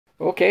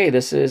Okay,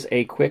 this is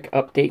a quick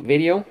update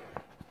video.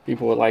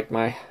 People would like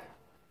my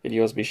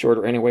videos to be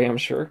shorter anyway, I'm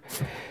sure.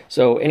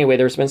 So anyway,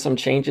 there's been some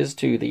changes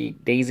to the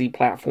Daisy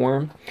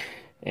platform,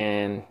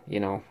 and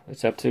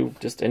it's up to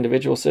just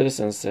individual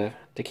citizens to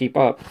keep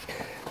up.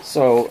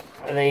 So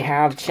they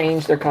have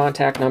changed their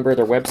contact number.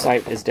 Their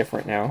website is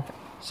different now.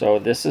 So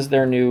this is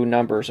their new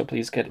number, so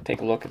please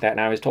take a look at that.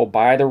 Now I was told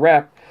by the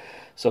rep,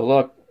 so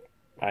look,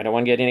 I don't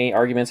want to get any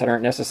arguments that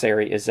aren't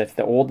necessary, is if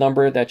the old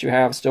number that you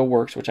have still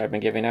works, which I've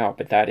been giving out,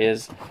 but that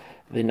is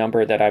the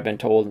number that I've been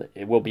told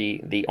it will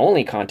be the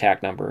only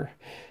contact number.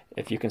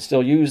 If you can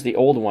still use the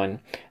old one,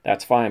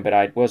 that's fine, but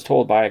I was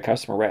told by a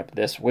customer rep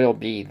this will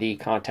be the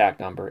contact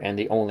number and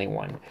the only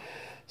one.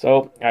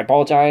 So I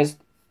apologize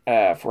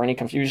for any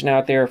confusion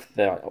out there if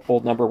the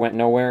old number went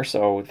nowhere.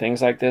 So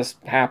things like this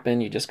happen,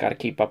 you just got to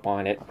keep up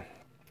on it.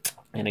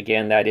 And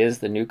again, that is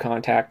the new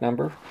contact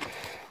number.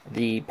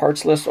 The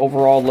parts list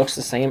overall looks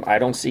the same. I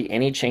don't see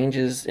any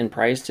changes in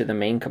price to the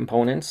main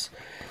components,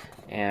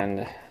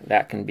 and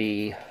that can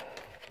be,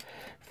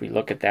 if we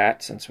look at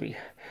that, since we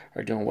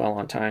are doing well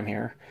on time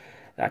here,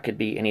 that could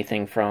be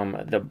anything from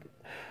the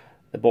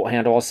bolt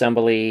handle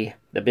assembly,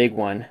 the big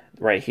one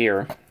right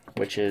here,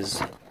 which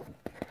is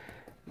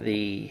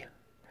the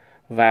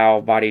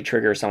valve body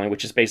trigger assembly,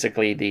 which is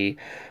basically the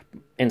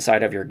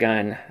inside of your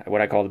gun,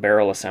 what I call the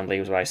barrel assembly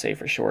is what I say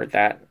for short.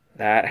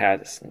 That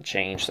hasn't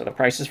changed. So the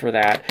prices for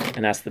that,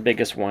 and that's the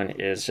biggest one,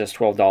 is just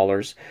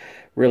 $12.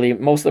 Really,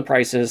 most of the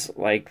prices,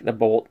 like the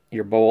bolt,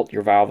 your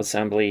valve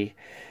assembly,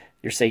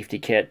 your safety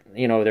kit,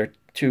 they're $2,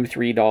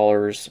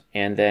 $3,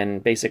 and then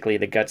basically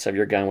the guts of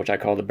your gun, which I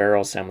call the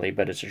barrel assembly,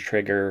 but it's your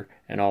trigger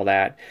and all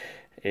that,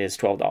 is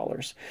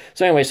 $12.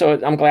 So anyway,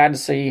 so I'm glad to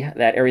see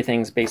that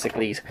everything's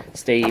basically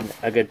stayed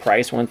a good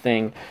price. One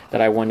thing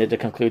that I wanted to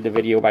conclude the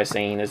video by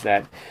saying is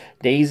that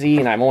Daisy,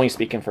 and I'm only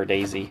speaking for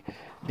Daisy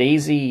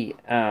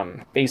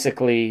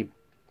basically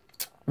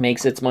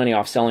makes its money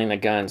off selling the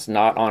guns,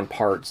 not on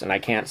parts, and I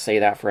can't say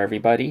that for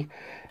everybody,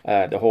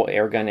 the whole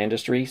air gun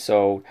industry.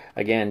 So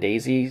again,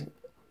 Daisy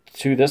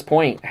to this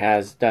point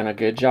has done a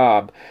good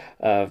job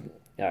of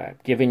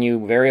giving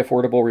you very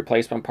affordable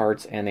replacement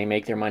parts, and they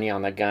make their money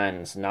on the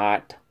guns,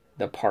 not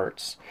the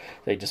parts.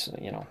 They just,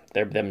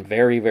 they've been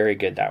very, very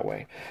good that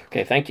way.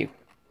 Okay, thank you.